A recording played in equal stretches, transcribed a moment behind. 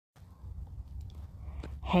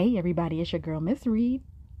Hey everybody, it's your girl Miss Reed,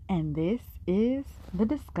 and this is the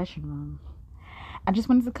discussion room. I just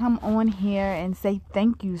wanted to come on here and say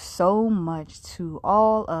thank you so much to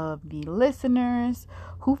all of the listeners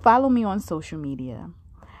who follow me on social media.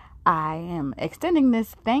 I am extending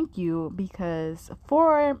this thank you because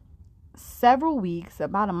for several weeks,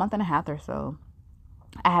 about a month and a half or so,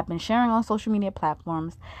 I have been sharing on social media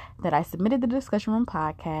platforms that I submitted the Discussion Room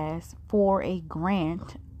podcast for a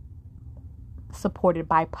grant supported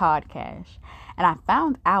by Podcash. And I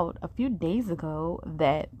found out a few days ago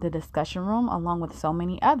that the Discussion Room, along with so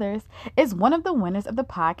many others, is one of the winners of the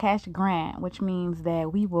Podcast grant, which means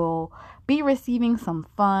that we will be receiving some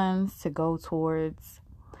funds to go towards.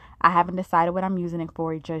 I haven't decided what I'm using it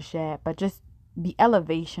for just yet, but just the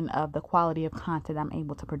elevation of the quality of content I'm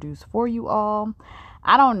able to produce for you all.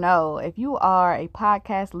 I don't know. If you are a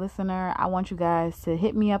podcast listener, I want you guys to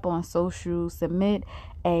hit me up on social, submit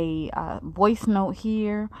a voice note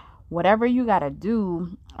here, whatever you got to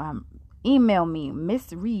do. Email me,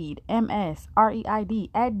 Miss Reed, MSREID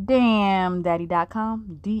at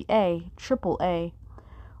damndaddy.com, DAAA.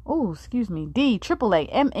 Oh, excuse me,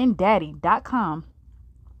 DAAAMNDaddy.com.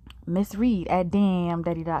 Miss Reed at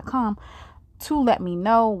damndaddy.com to let me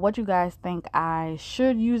know what you guys think I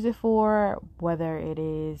should use it for, whether it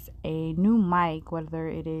is a new mic, whether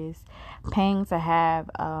it is paying to have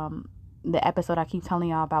the episode I keep telling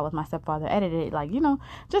y'all about with my stepfather edited.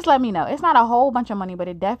 Just let me know. It's not a whole bunch of money, but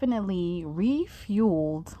it definitely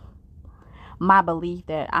refueled my belief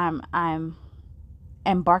that I'm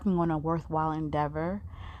embarking on a worthwhile endeavor.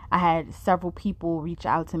 I had several people reach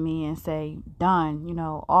out to me and say, done,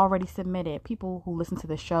 already submitted. People who listen to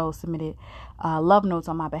the show submitted love notes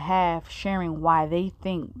on my behalf, sharing why they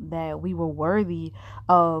think that we were worthy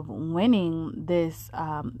of winning this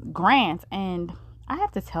grant. And I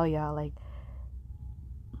have to tell y'all,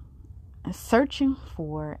 searching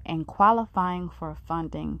for and qualifying for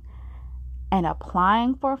funding and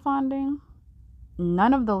applying for funding,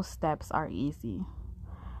 none of those steps are easy.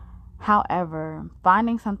 However,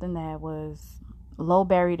 finding something that was low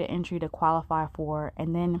barrier to entry to qualify for,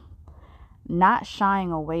 and then not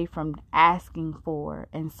shying away from asking for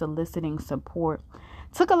and soliciting support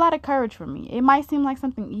took a lot of courage for me. It might seem like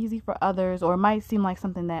something easy for others, or it might seem like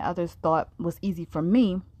something that others thought was easy for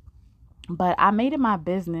me, but I made it my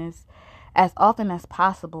business as often as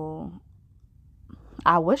possible.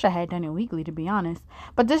 I wish I had done it weekly, to be honest,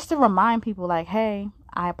 but just to remind people hey,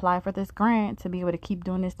 I applied for this grant to be able to keep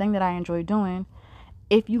doing this thing that I enjoy doing.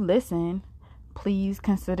 If you listen, please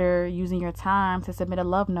consider using your time to submit a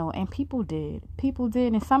love note. And people did.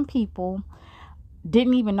 And some people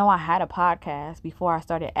didn't even know I had a podcast before I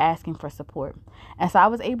started asking for support. And so I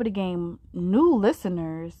was able to gain new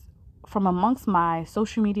listeners from amongst my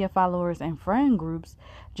social media followers and friend groups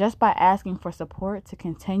just by asking for support to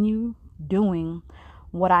continue doing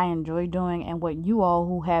what I enjoy doing, and what you all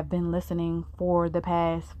who have been listening for the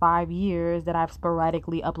past 5 years that I've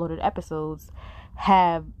sporadically uploaded episodes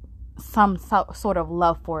have some sort of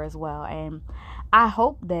love for as well. And I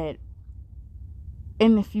hope that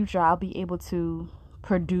in the future I'll be able to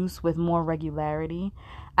produce with more regularity.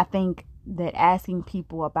 I think that asking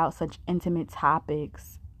people about such intimate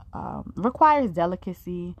topics requires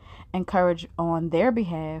delicacy and courage on their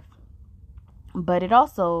behalf. But it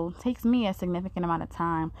also takes me a significant amount of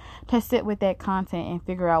time to sit with that content and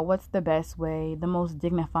figure out what's the best way, the most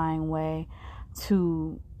dignifying way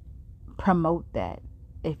to promote that,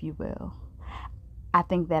 if you will. I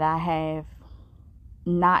think that I have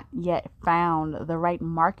not yet found the right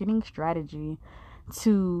marketing strategy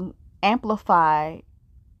to amplify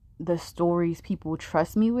the stories people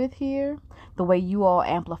trust me with here, the way you all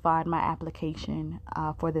amplified my application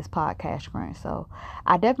for this podcast grant. So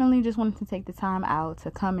I definitely just wanted to take the time out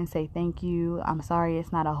to come and say thank you. I'm sorry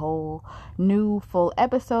it's not a whole new full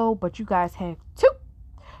episode, but you guys have 2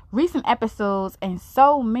 recent episodes and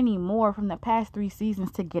so many more from the past 3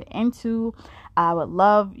 seasons to get into. I would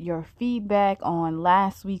love your feedback on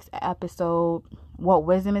last week's episode, What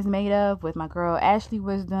Wisdom is Made Of, with my girl Ashley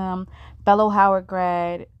Wisdom, fellow Howard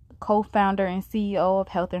grad, co-founder and CEO of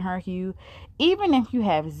Health in Her Hue. Even if you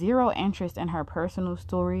have zero interest in her personal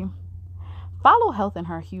story, follow Health in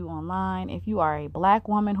Her Hue online. If you are a Black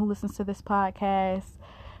woman who listens to this podcast,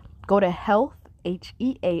 go to Health,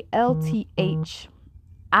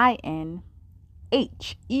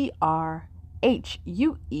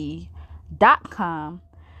 HealthInHerHue.com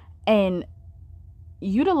and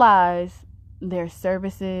utilize their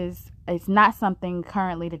services. It's not something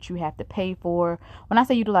currently that you have to pay for. When I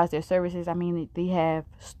say utilize their services, I mean they have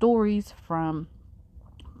stories from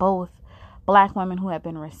both Black women who have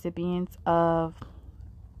been recipients of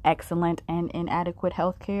excellent and inadequate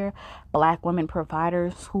healthcare, Black women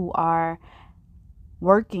providers who are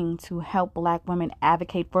working to help Black women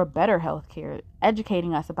advocate for better healthcare,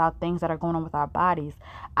 educating us about things that are going on with our bodies.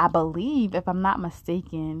 I believe, if I'm not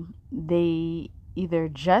mistaken, they either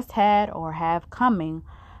just had or have coming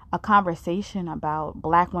a conversation about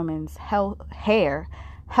Black women's health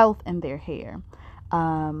in their hair.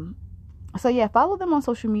 So yeah, follow them on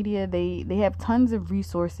social media. They have tons of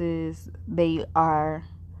resources. They are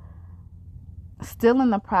still in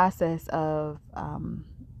the process of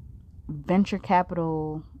venture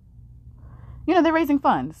capital. They're raising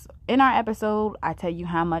funds. In our episode, I tell you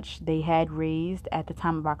how much they had raised at the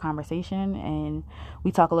time of our conversation, and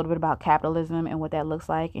we talk a little bit about capitalism and what that looks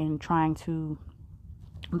like, and trying to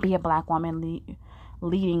be a Black woman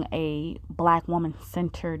leading a Black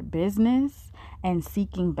woman-centered business and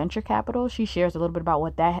seeking venture capital. She shares a little bit about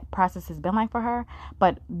what that process has been like for her,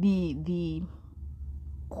 but the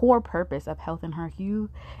core purpose of Health in Her Hue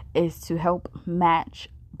is to help match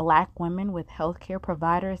Black women with healthcare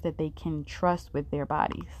providers that they can trust with their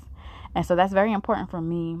bodies. And so that's very important for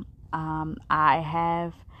me. I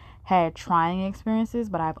have had trying experiences,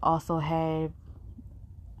 but I've also had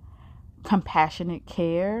compassionate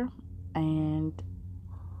care, and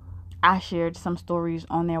I shared some stories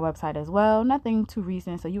on their website as well. Nothing too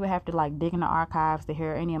recent, so you would have to dig in the archives to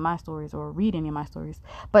hear any of my stories or read any of my stories.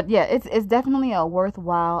 But yeah, it's definitely a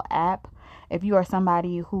worthwhile app if you are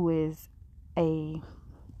somebody who is a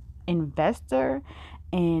investor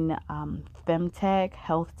in femtech,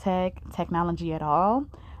 health tech, technology at all.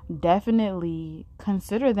 Definitely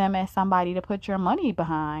consider them as somebody to put your money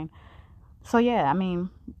behind. So yeah,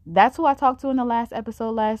 that's who I talked to in the last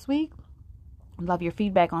episode last week. Love your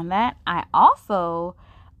feedback on that. I also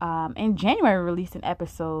in January released an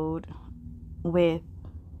episode with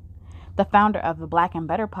the founder of the Black and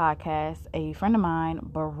Better podcast, a friend of mine,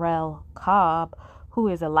 Burrell Cobb, who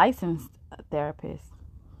is a licensed therapist.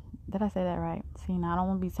 Did I say that right? See, now I don't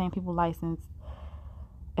want to be saying people licensed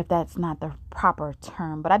if that's not the proper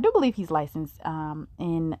term, but I do believe he's licensed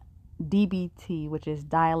in DBT, which is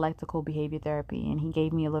dialectical behavior therapy, and he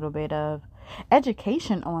gave me a little bit of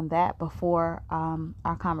education on that before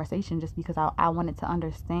our conversation, just because I wanted to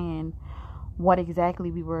understand what exactly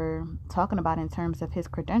we were talking about in terms of his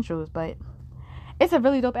credentials. But it's a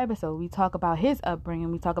really dope episode. We talk about his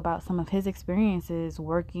upbringing. We talk about some of his experiences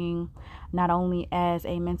working not only as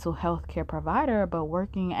a mental health care provider, but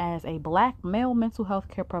working as a Black male mental health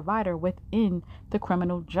care provider within the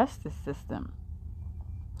criminal justice system.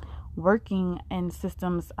 Working in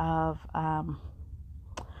systems of,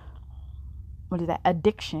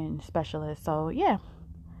 addiction specialists. So yeah,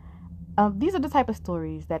 these are the type of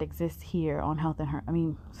stories that exist here on Health in Her.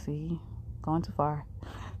 Going too far.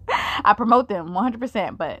 I promote them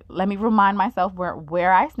 100%, but let me remind myself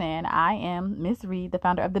where I stand. I am Miss Reed, the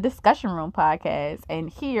founder of the Discussion Room podcast, and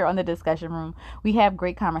here on the Discussion Room, we have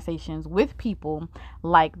great conversations with people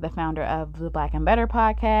like the founder of the Black and Better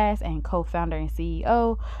podcast and co-founder and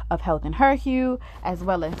CEO of Health in Her Hue, as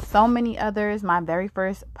well as so many others. My very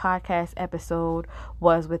first podcast episode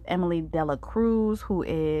was with Emily Dela Cruz, who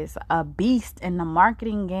is a beast in the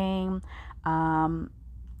marketing game.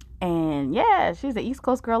 And yeah, she's an East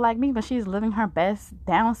Coast girl like me, but she's living her best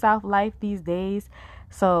down South life these days.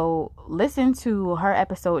 So listen to her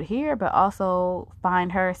episode here, but also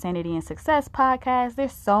find her Sanity and Success podcast.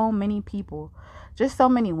 There's so many people, just so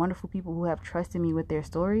many wonderful people who have trusted me with their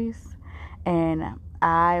stories. And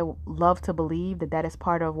I love to believe that is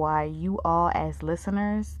part of why you all as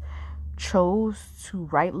listeners chose to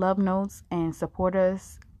write love notes and support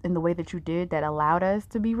us in the way that you did, that allowed us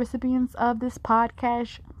to be recipients of this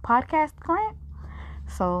podcast grant.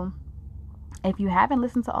 So if you haven't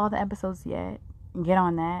listened to all the episodes yet, get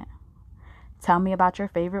on that. Tell me about your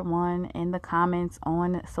favorite one in the comments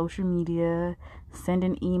on social media. Send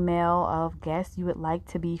an email of guests you would like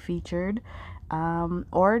to be featured,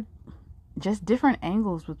 or just different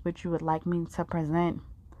angles with which you would like me to present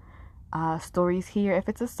stories here if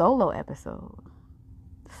it's a solo episode.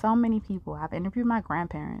 So many people. I've interviewed my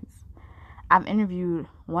grandparents. I've interviewed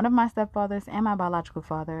one of my stepfathers and my biological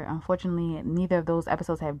father. Unfortunately, neither of those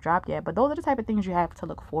episodes have dropped yet, but those are the type of things you have to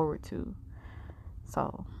look forward to.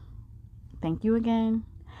 So, thank you again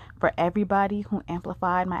for everybody who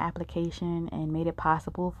amplified my application and made it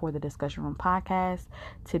possible for the Discussion Room podcast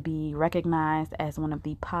to be recognized as one of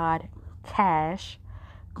the Podcash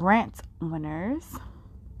grant winners.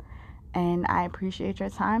 And I appreciate your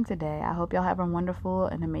time today. I hope y'all have a wonderful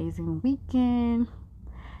and amazing weekend.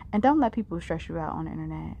 And don't let people stress you out on the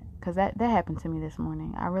internet, because that happened to me this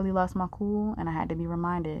morning. I really lost my cool and I had to be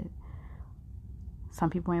reminded some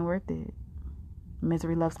people ain't worth it.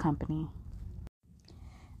 Misery loves company.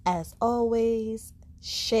 As always,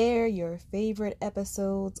 share your favorite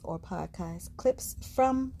episodes or podcast clips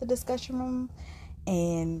from the discussion room,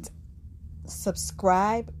 and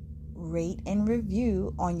subscribe, rate, and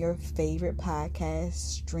review on your favorite podcast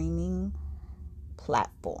streaming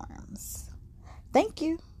platforms. Thank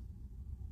you.